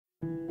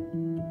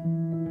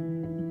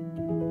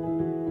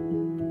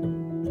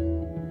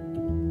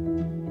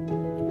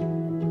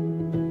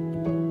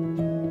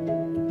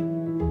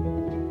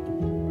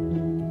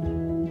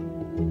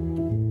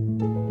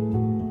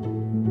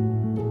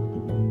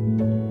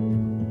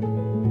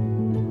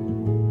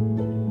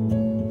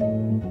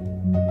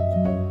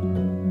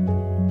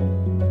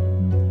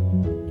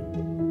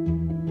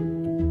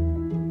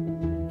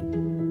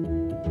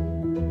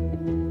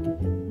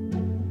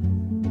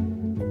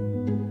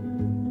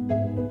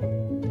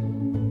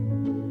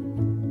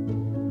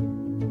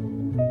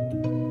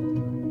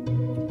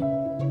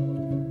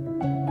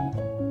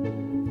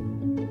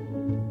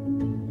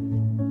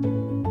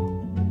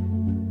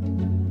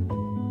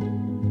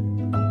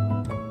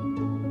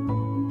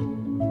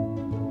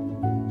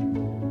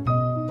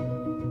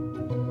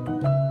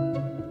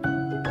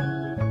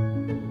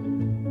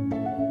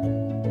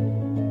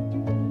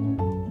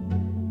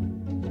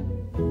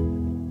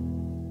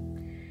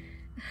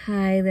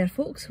Hi there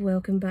folks,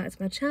 welcome back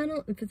to my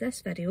channel, and for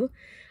this video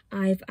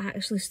I've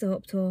actually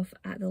stopped off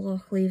at the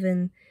Loch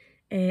Leven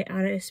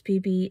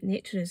RSPB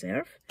Nature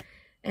Reserve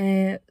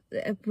where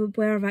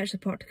I've actually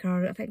parked a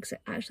car. I think it's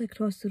actually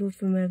across the road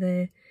from where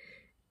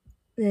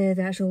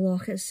the actual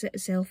loch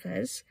itself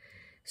is.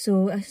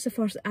 So this is the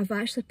first. I've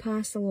actually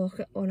passed the loch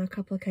on a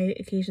couple of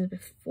occasions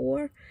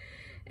before,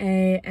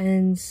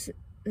 and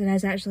there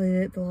is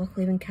actually the Loch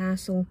Leven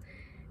Castle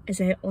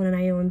is on an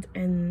island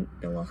in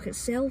the loch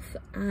itself,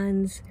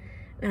 and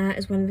that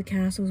is one of the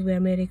castles where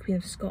Mary Queen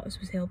of Scots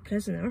was held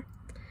prisoner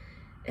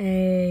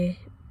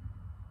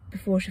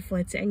before she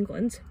fled to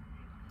England.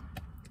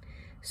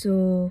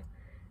 So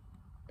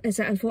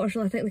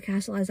unfortunately I think the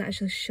castle is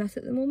actually shut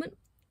at the moment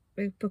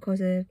because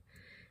of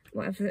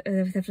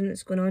everything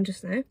that's going on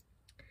just now.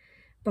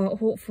 But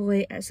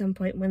hopefully at some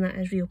point when that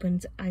is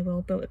reopened I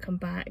will be able to come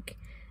back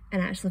and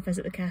actually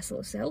visit the castle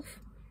itself.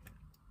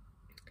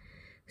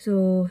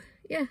 So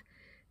yeah,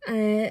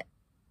 I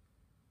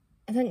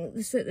think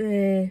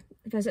the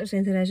visitor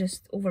centre is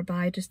just over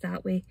by, just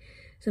that way.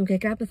 So I'm going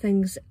to grab the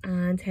things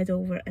and head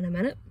over in a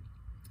minute.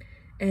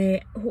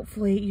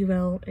 Hopefully you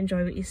will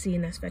enjoy what you see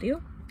in this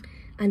video.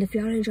 And if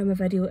you are enjoying my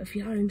video, if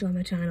you are enjoying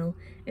my channel,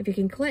 if you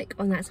can click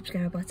on that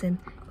subscribe button,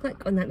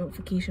 click on that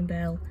notification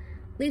bell,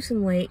 leave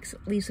some likes,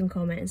 leave some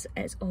comments,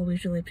 it's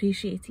always really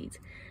appreciated.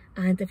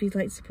 And if you'd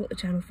like to support the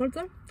channel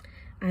further,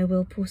 I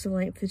will post a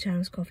link to the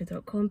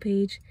channelscoffee.com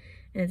page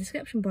in the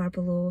description bar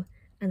below,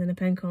 and then a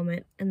pinned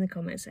comment in the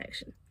comment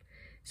section.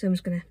 So I'm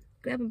just going to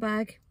grab a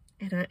bag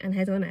and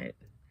head on out.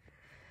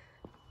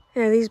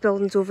 Now these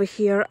buildings over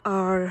here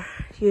are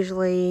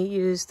usually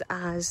used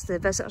as the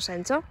visitor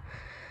centre,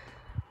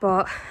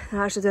 but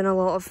they're actually doing a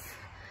lot of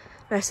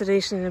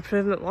restoration and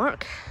improvement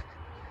work,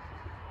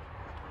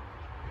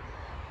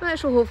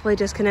 which will hopefully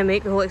just kind of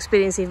make the whole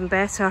experience even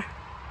better.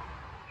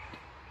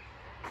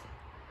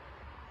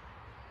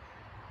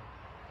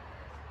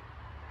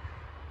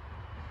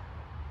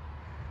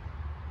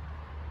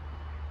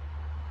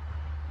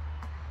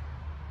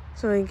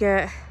 So we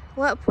get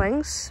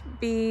lapwings,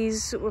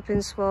 bees,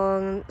 whooping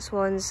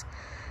swans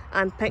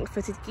and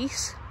pink-footed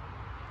geese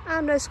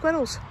and red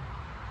squirrels.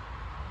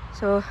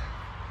 So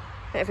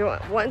if you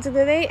want to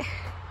donate,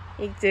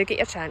 you do get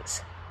your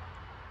chance.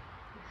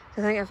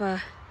 So I think if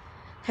I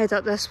head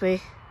up this way,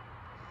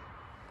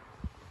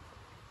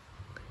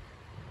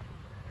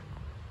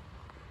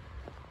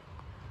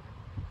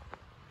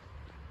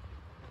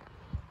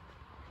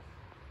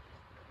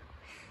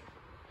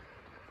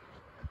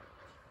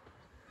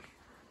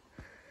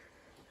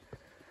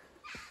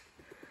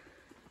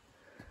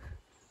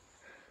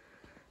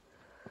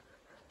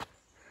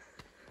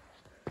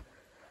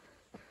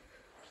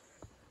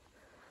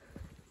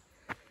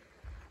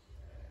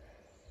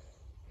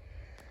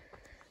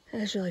 it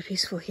is really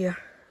peaceful here.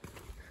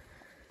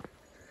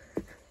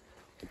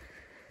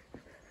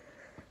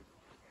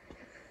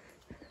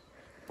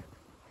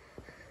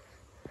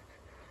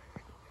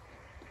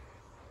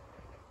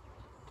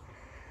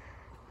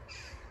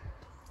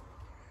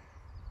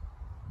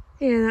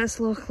 Yeah, that's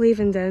Loch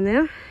Leven down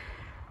there.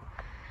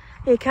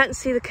 You can't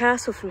see the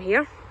castle from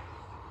here,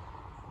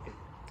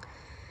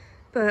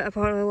 but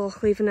apparently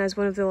Loch Leven is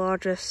one of the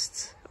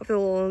largest of the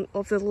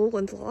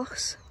lowland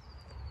lochs.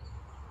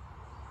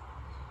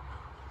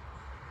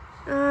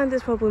 And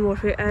it's probably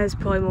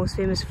most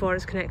famous for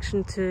its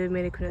connection to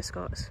Mary Queen of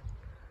Scots.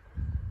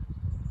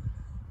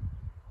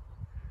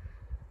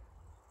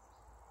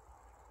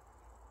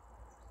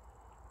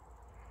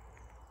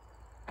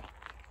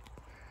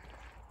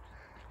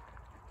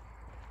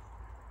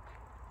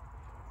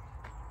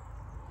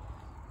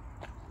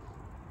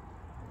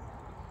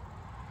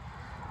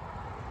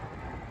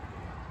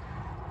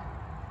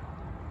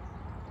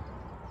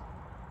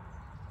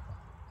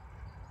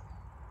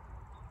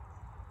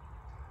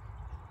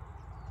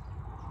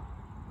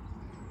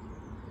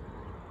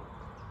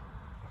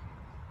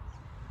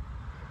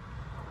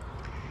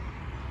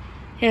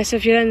 Yes,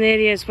 if you're in the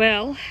area as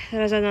well,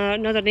 there is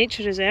another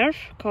nature reserve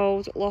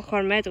called Loch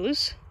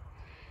Meadows.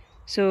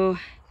 So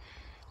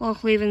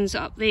Loch Leven's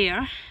up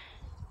there,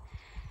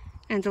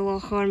 and the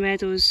Loch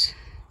Meadows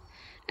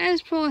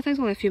is probably, I think,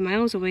 only a few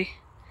miles away.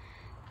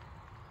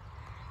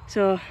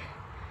 So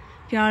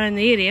if you are in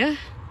the area,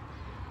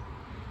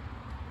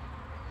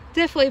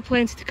 definitely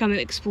plenty to come and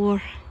explore.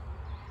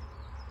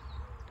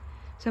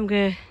 So I'm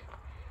gonna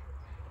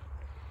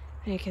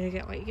kind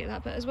of get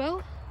that bit as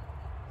well.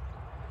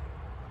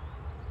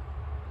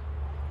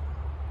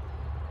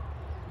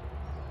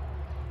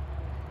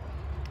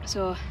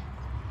 So I'm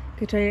going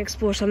to try and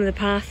explore some of the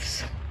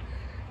paths.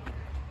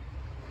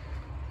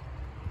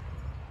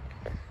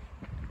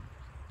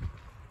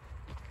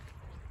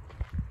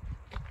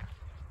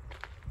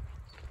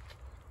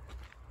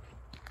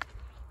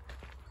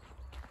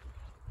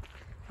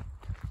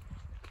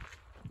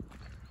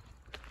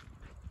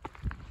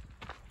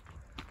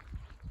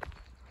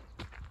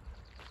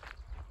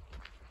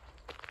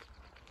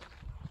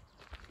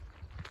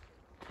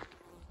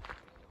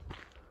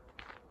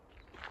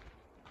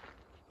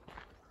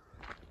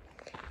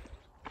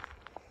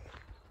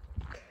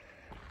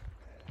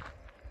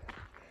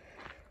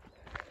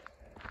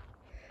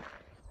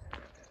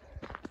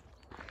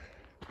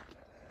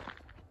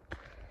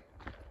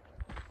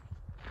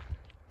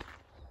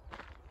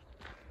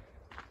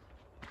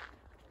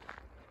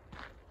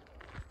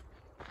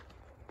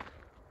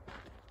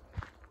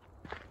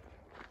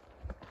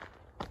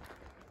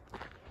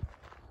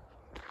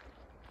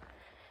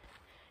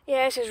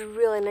 Yeah, it's just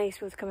really nice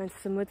to be able to come into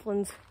some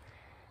woodlands.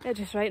 Not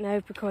just right now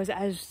because it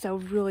is still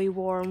really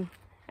warm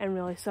and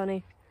really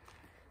sunny.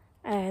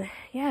 And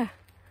yeah,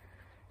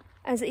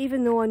 as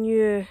even though I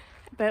knew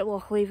about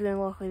Loch Leven and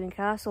Loch Leven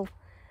Castle,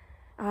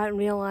 I hadn't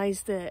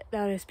realised that the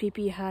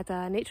RSPB had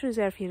a nature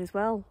reserve here as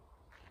well.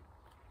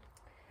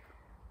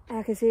 And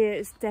I can say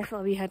it's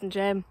definitely a wee hidden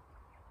gem.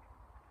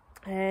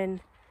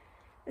 And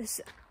it's,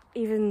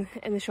 even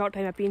in the short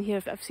time I've been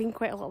here, I've seen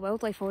quite a lot of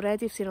wildlife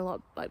already. I've seen a lot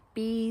of like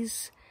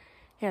bees,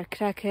 heard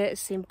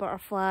crickets, seen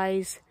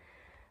butterflies.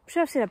 I'm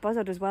sure I've seen a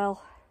buzzard as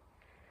well.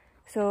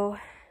 So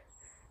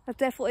there's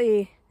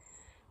definitely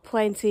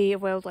plenty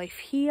of wildlife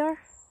here,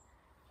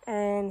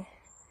 and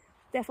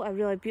definitely a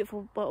really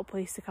beautiful little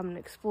place to come and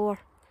explore,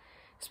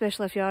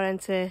 especially if you are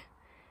into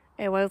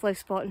wildlife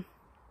spotting.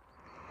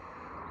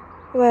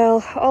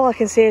 Well, all I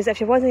can say is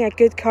if you're wanting a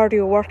good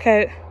cardio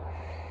workout,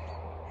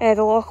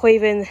 the Loch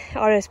Leven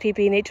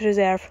RSPB Nature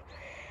Reserve,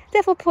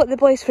 definitely put the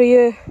place for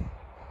you.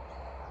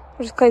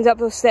 I just climbed up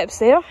those steps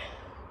there,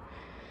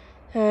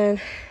 and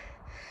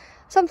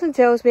something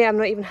tells me I'm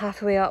not even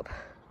halfway up.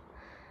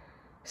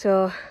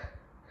 So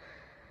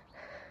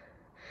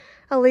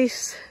at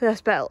least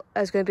this bit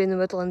is going to be in the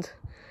woodland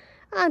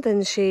and in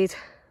the shade.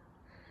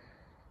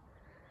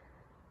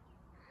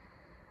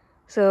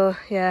 So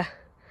yeah,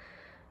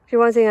 if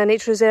you're wanting a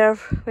nature reserve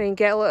where you can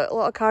get a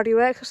lot of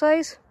cardio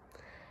exercise,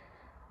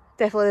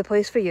 definitely the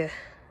place for you.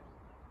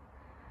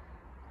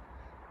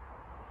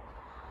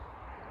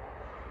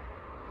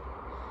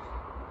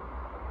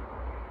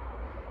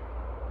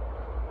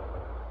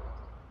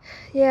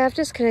 Yeah, I've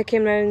just kind of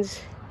came round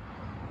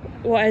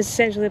what is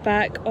essentially the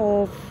back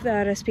of the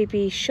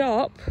RSPB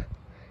shop.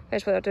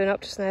 That's what they're doing up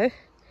just now.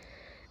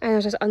 And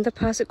there's this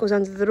underpass that goes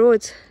under the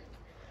road.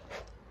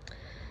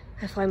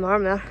 I fly my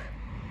arm there.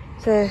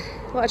 So it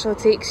actually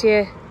takes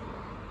you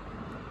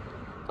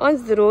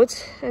onto the road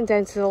and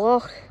down to the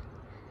loch.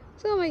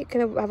 So I might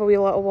kind of have a wee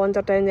little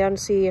wander down there and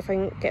see if I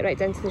can get right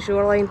down to the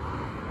shoreline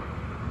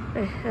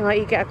and let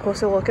you get a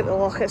closer look at the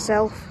loch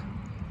itself.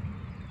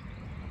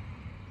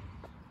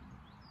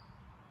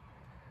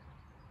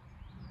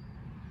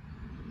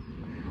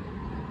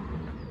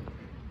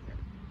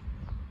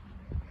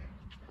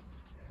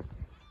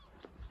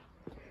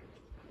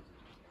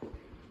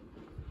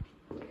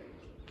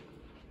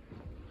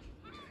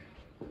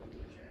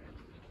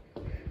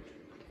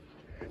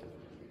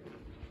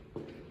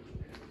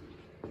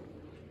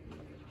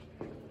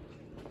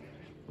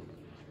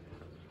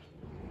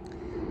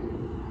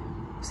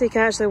 So you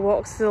can actually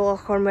walk to the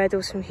Loch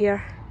Meadows from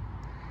here.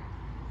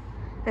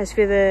 As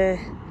for the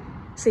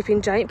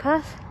Sleeping Giant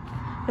path,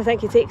 I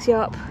think it takes you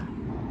up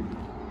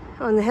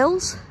on the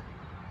hills.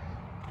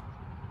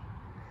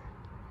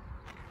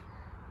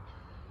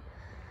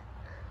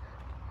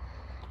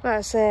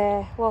 That's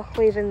Loch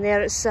Leven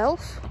there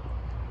itself.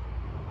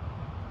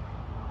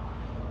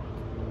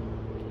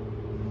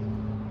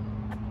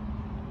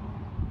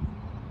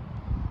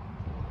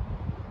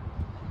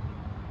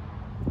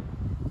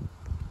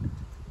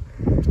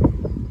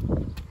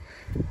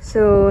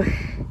 So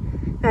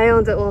the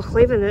island that Loch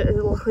Leven, that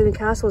Loch Leven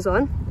Castle's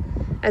on,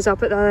 is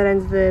up at the other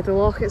end of the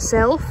loch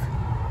itself,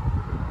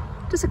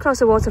 just across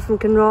the water from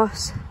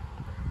Kinross,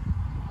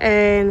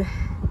 and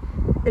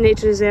the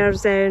nature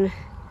reserve's down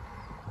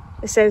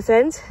the south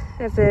end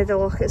of the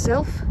loch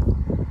itself,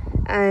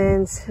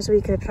 and there's a wee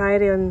kind of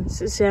priory on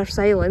Surf's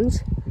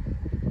Island,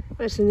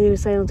 which is the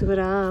nearest island to where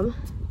I am.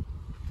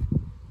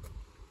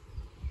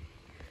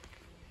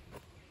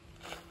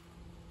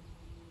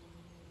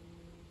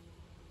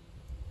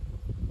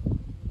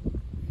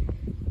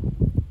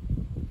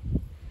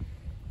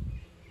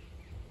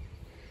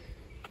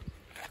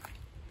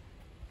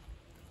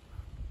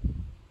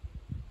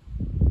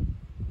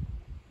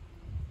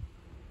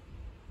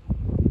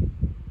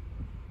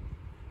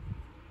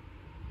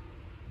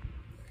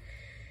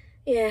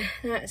 Yeah,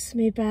 that's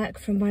me back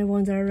from my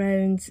wander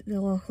around the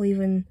Loch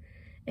Leven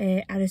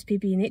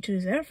RSPB Nature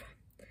Reserve,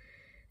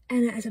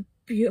 and it is a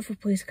beautiful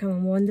place to come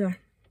and wander.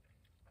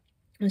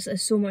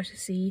 There's so much to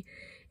see.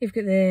 You've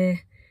got the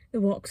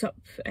walks up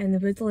in the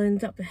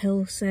woodland, up the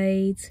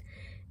hillside,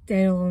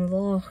 down along the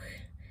loch.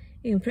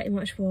 You can pretty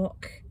much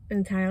walk the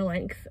entire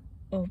length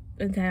of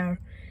the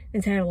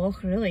entire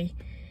loch really,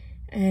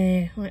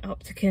 like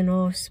up to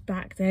Kinross,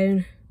 back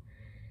down.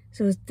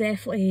 So there's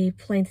definitely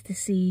plenty to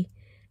see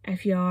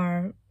if you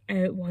are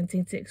out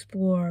wanting to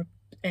explore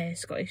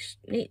Scottish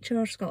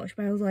nature, Scottish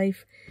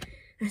wildlife.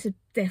 This is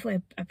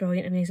definitely a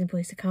brilliant, amazing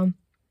place to come.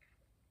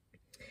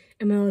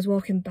 And when I was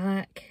walking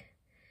back,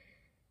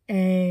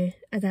 I'd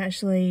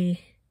actually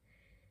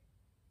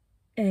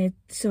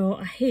saw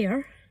a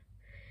hare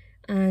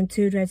and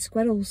 2 red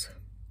squirrels,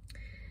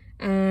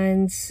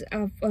 and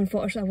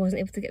unfortunately I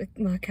wasn't able to get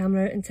my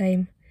camera out in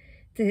time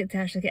to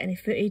actually get any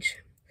footage,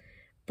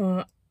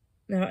 but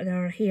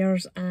there are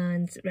hares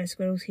and red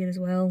squirrels here as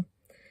well.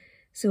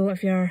 So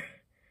if you're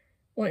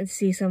wanting to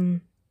see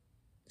some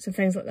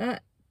things like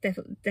that, this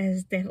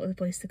is definitely the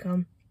place to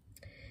come.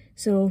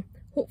 So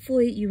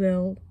hopefully you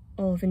will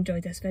all have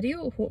enjoyed this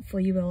video.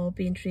 Hopefully you will all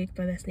be intrigued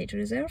by this nature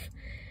reserve.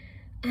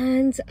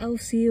 and I'll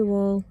see you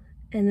all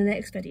in the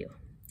next video.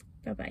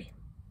 Bye bye.